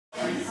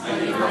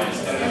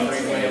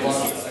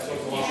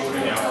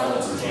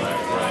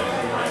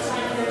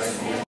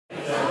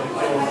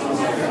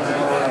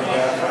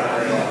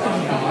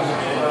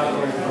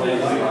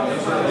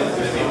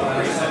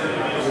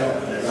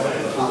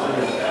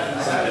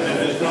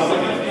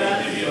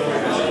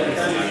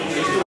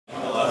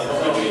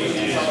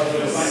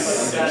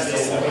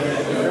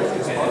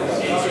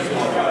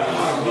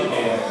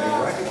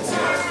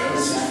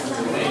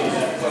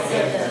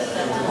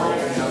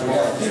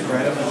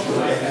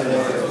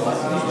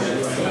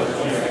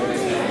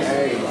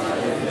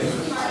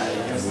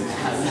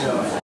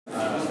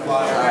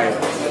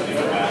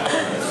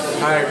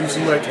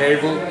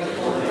table.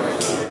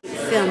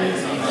 Film.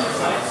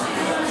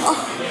 Oh.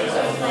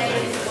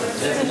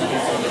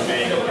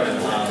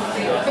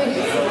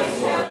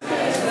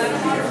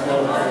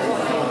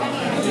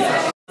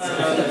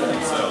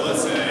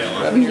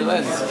 Rubbing your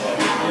lens.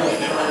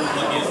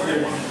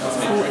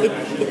 Oh,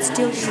 it's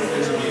still.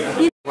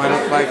 Why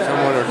not fight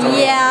someone or something?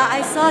 Yeah,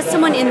 I saw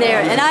someone in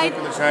there, and I.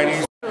 The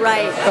Chinese.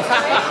 Right.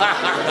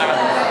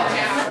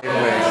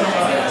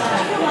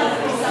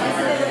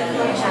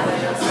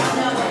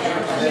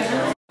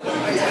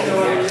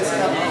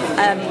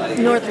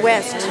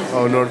 Northwest.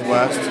 Oh,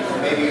 Northwest.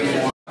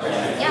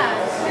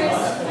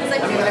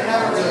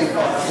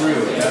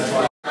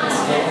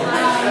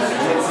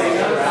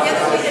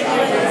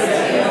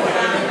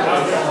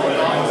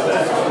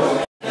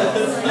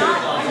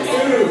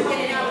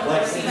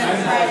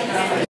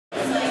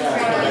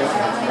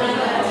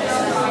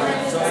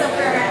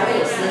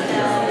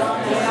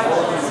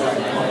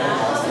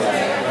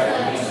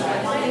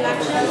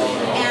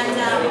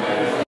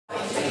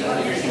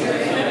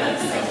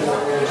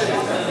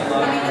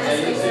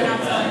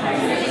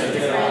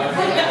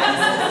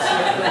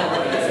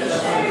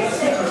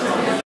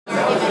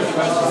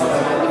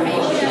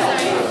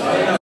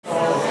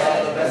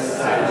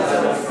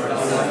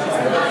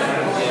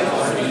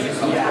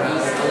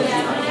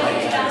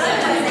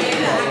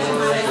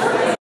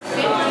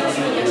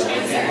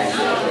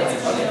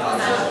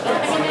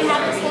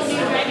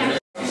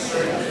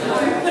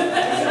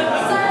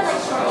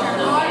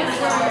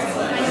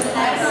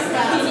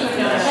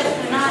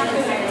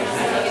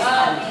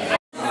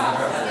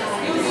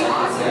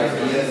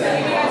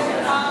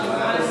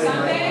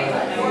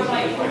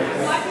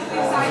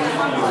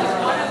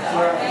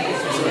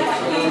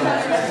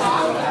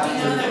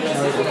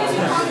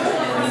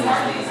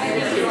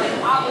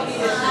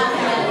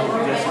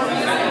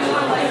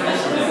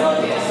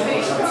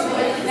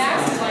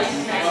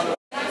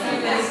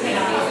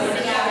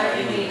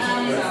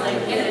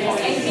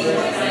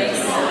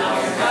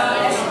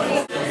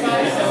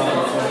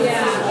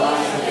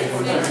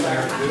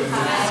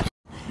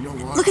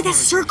 Look at that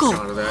circle.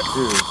 Shot of that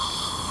too.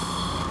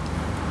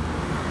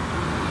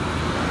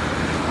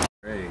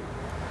 Great.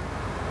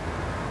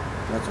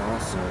 That's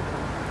awesome.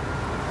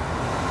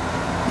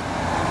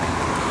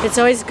 It's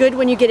always good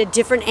when you get a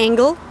different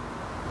angle.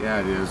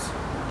 Yeah, it is.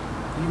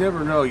 You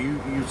never know. You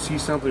see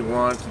something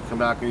once, you come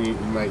back and you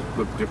might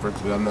look different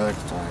to them the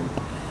next time.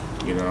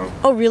 You know.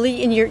 Oh,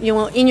 really? In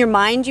your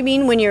mind, you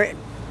mean, when you're?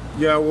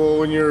 Yeah. Well,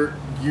 when you're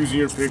using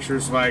your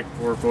pictures like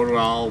for a photo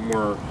album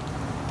or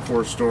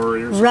for a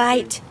story or something.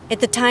 Right. At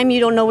the time, you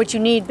don't know what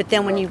you need, but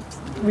then when you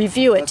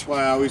review it. That's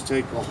why I always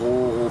take a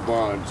whole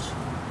bunch.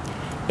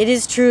 It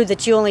is true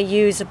that you only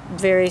use a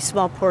very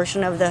small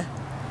portion of the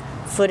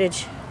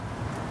footage.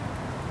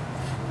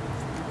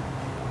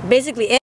 Basically,